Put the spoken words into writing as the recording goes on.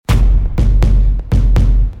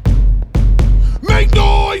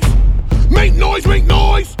noise, make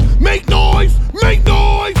noise, make noise, make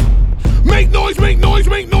noise, make noise, make noise,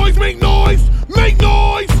 make noise, make noise, make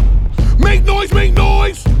noise, make noise, make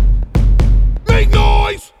noise, make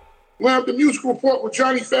noise. We'll have the music report with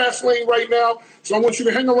Johnny Fastlane right now, so I want you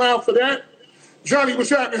to hang around for that. Johnny, what's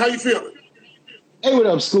happening? How you feeling? Hey, what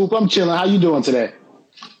up, Scoop? I'm chilling. How you doing today?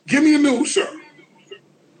 Give me the news, sir.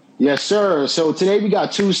 Yes, sir. So today we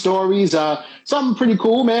got two stories. Something pretty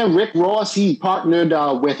cool, man. Rick Ross, he partnered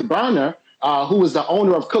with Burner, who is the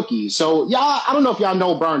owner of Cookies. So y'all, I don't know if y'all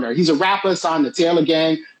know Burner. He's a rapper signed to Taylor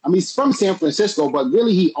Gang. I mean, he's from San Francisco, but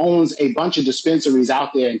really he owns a bunch of dispensaries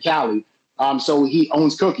out there in Cali. So he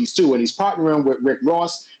owns Cookies too, and he's partnering with Rick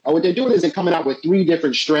Ross. What they're doing is they're coming out with 3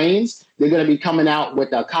 different strains. They're going to be coming out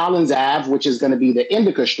with Collins Ave, which is going to be the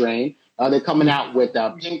indica strain. They're coming out with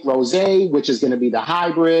Pink Rosé, which is going to be the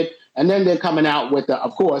hybrid. And then they're coming out with,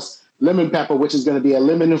 of course, Lemon Pepper, which is going to be a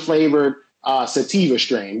lemon-flavored sativa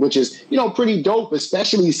strain, which is, pretty dope,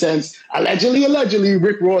 especially since allegedly,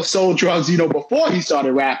 Rick Ross sold drugs, before he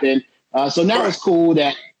started rapping. So now it's cool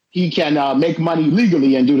that he can make money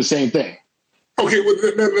legally and do the same thing. Okay, well,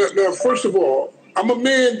 now, first of all, I'm a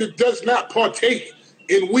man that does not partake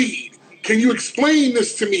in weed. Can you explain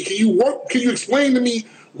this to me? Can you explain to me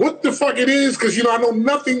what the fuck it is? Because, I know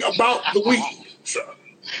nothing about the weed, sir.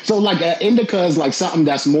 So like indica is like something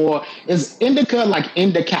that's more, is indica like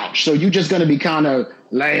in the couch? So you're just going to be kind of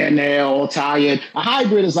laying there all tired. A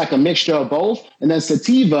hybrid is like a mixture of both. And then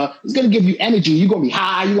sativa is going to give you energy. You're going to be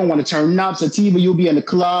high. You're going to want to turn up. Sativa, you'll be in the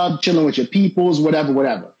club, chilling with your peoples,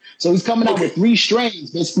 whatever. So he's coming out with 3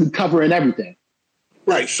 strains, basically covering everything.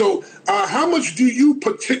 Right. So how much do you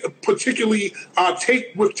particularly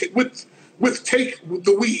take with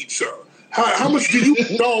the weed, sir? How much do you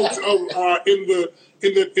indulge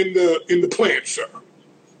in the plant, sir?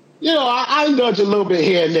 I indulge a little bit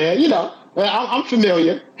here and there. I'm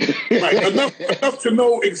familiar. Right. Enough to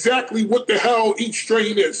know exactly what the hell each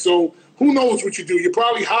strain is. So who knows what you do? You're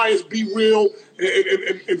probably high as Be Real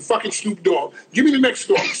and fucking Snoop Dogg. Give me the next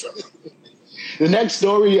story, sir. The next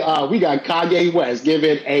story, we got Kanye West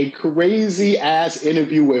giving a crazy-ass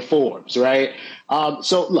interview with Forbes, right?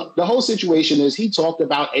 So, look, the whole situation is he talked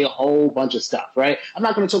about a whole bunch of stuff, right? I'm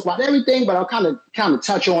not going to talk about everything, but I'll kind of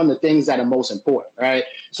touch on the things that are most important, right?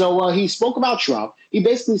 So he spoke about Trump. He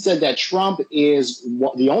basically said that Trump is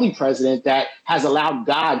the only president that has allowed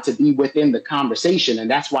God to be within the conversation, and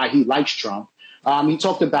that's why he likes Trump. He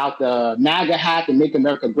talked about the MAGA hat, the Make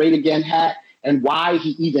America Great Again hat, and why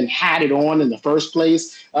he even had it on in the first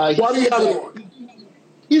place. Why do you have it on?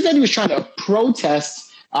 He said he was trying to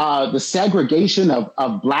protest the segregation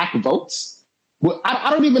of black votes. Well, I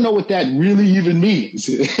don't even know what that really even means.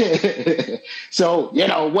 So,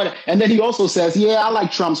 what? And then he also says, I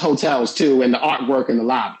like Trump's hotels too, and the artwork in the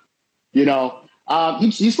lobby.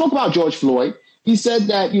 He spoke about George Floyd. He said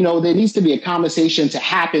that, there needs to be a conversation to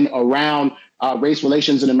happen around race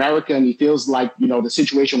relations in America. And he feels like, the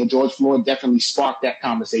situation with George Floyd definitely sparked that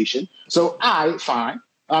conversation. So fine.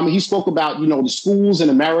 He spoke about, the schools in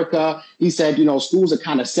America. He said, schools are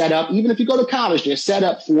kind of set up. Even if you go to college, they're set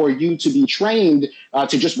up for you to be trained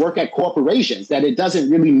to just work at corporations, that it doesn't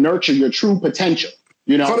really nurture your true potential,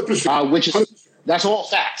 which is, that's all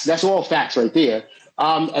facts. That's all facts right there.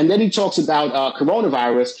 And then he talks about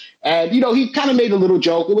coronavirus. And, he kind of made a little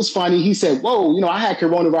joke. It was funny. He said, whoa, I had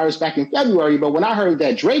coronavirus back in February. But when I heard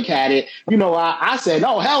that Drake had it, I said,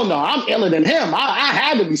 oh, hell no, I'm iller than him. I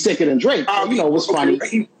had to be sicker than Drake. So, it was funny.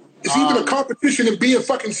 It's even a competition in being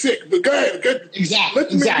fucking sick. But go ahead. Exactly.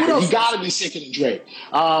 You got to be sicker than Drake.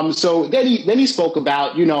 So then he spoke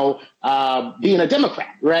about, being a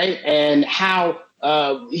Democrat, right? And how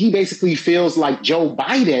he basically feels like Joe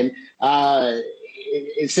Biden,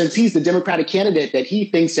 since he's the Democratic candidate, that he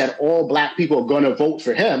thinks that all black people are going to vote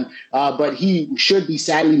for him, but he should be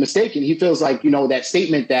sadly mistaken. He feels like, that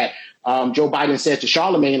statement that Joe Biden said to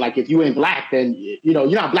Charlemagne, like, if you ain't black, then, you're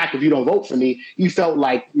not black if you don't vote for me. He felt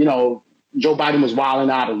like, Joe Biden was wilding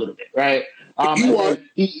out a little bit, right?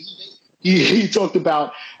 He talked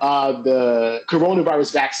about the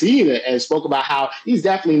coronavirus vaccine and spoke about how he's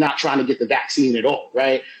definitely not trying to get the vaccine at all,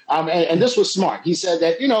 right? And this was smart. He said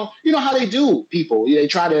that, you know how they do people. They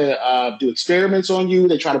try to do experiments on you.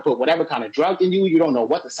 They try to put whatever kind of drug in you. You don't know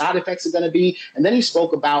what the side effects are going to be. And then he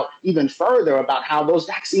spoke about even further about how those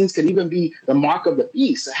vaccines could even be the mark of the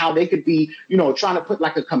beast, how they could be, trying to put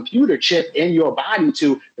like a computer chip in your body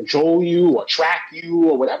to control you or track you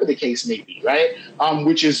or whatever the case may be, right?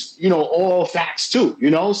 Which is, all facts too,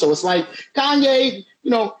 So it's like Kanye,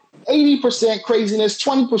 80% craziness,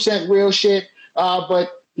 20% real shit. But,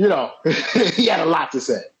 he had a lot to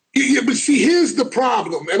say. Yeah, but see, here's the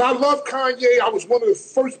problem. And I love Kanye. I was one of the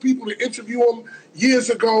first people to interview him years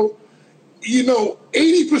ago.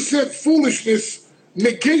 80% foolishness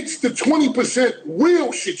negates the 20%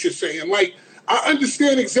 real shit you're saying. Like, I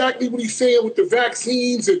understand exactly what he's saying with the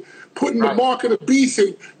vaccines and putting the mark of the beast.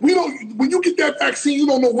 And when you get that vaccine, you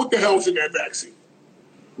don't know what the hell's in that vaccine.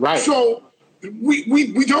 Right. So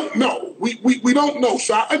we don't know. We don't know.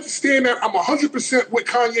 So I understand that. I'm 100% with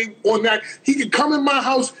Kanye on that. He can come in my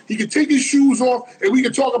house, he can take his shoes off, and we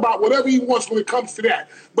can talk about whatever he wants when it comes to that.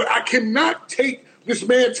 But I cannot take this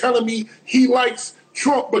man telling me he likes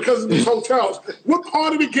Trump because of his hotels. What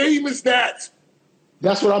part of the game is that?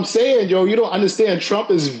 That's what I'm saying, yo. You don't understand.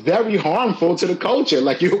 Trump is very harmful to the culture.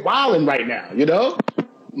 Like, you're wilding right now,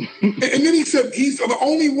 And then he said he's the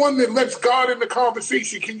only one that lets God in the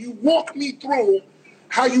conversation. Can you walk me through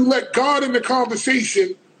how you let God in the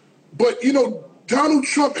conversation? But, Donald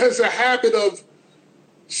Trump has a habit of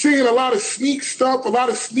saying a lot of sneak stuff, a lot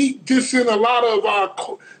of sneak dissing, a lot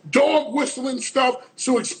of dog whistling stuff.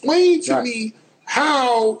 So explain to me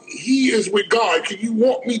how he is with God. Can you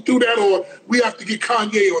walk me through that, or we have to get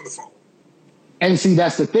Kanye on the phone? And see,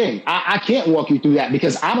 that's the thing. I can't walk you through that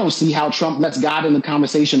because I don't see how Trump lets God in the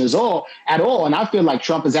conversation at all. And I feel like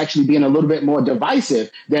Trump is actually being a little bit more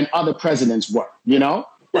divisive than other presidents were,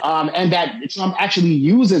 and that Trump actually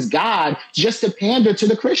uses God just to pander to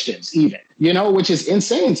the Christians even, which is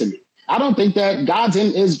insane to me. I don't think that God's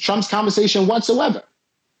in Trump's conversation whatsoever.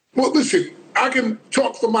 Well, listen, I can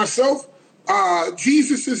talk for myself.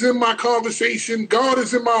 Jesus is in my conversation. God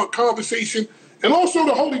is in my conversation. And also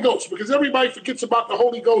the Holy Ghost, because everybody forgets about the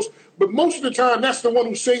Holy Ghost. But most of the time, that's the one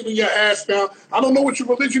who's saving your ass now. I don't know what your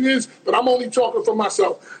religion is, but I'm only talking for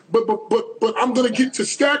myself. But I'm going to get to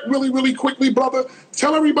Stack really, really quickly, brother.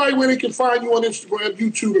 Tell everybody where they can find you on Instagram,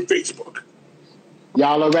 YouTube, and Facebook.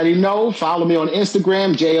 Y'all already know. Follow me on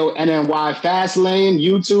Instagram, JONNY Fastlane.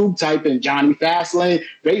 YouTube, type in Johnny Fastlane.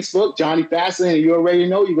 Facebook, Johnny Fastlane. And you already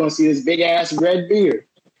know you're going to see this big-ass red beard.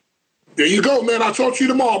 There you go, man. I'll talk to you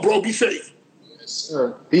tomorrow, bro. Be safe. Yes,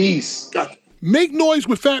 sir. Peace. Gotcha. Make Noise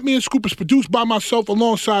with Fat Man Scoop is produced by myself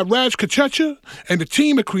alongside Raj Kachecha and the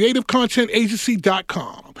team at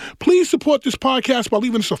CreativeContentAgency.com. Please support this podcast by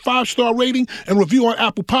leaving us a 5-star rating and review on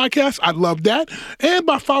Apple Podcasts. I'd love that. And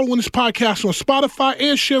by following this podcast on Spotify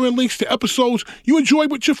and sharing links to episodes you enjoy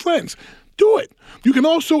with your friends. Do it. You can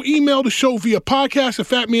also email the show via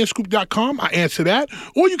podcast@fatmanscoop.com. I answer that.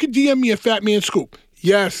 Or you can DM me at Fat Man Scoop.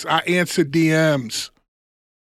 Yes, I answer DMs.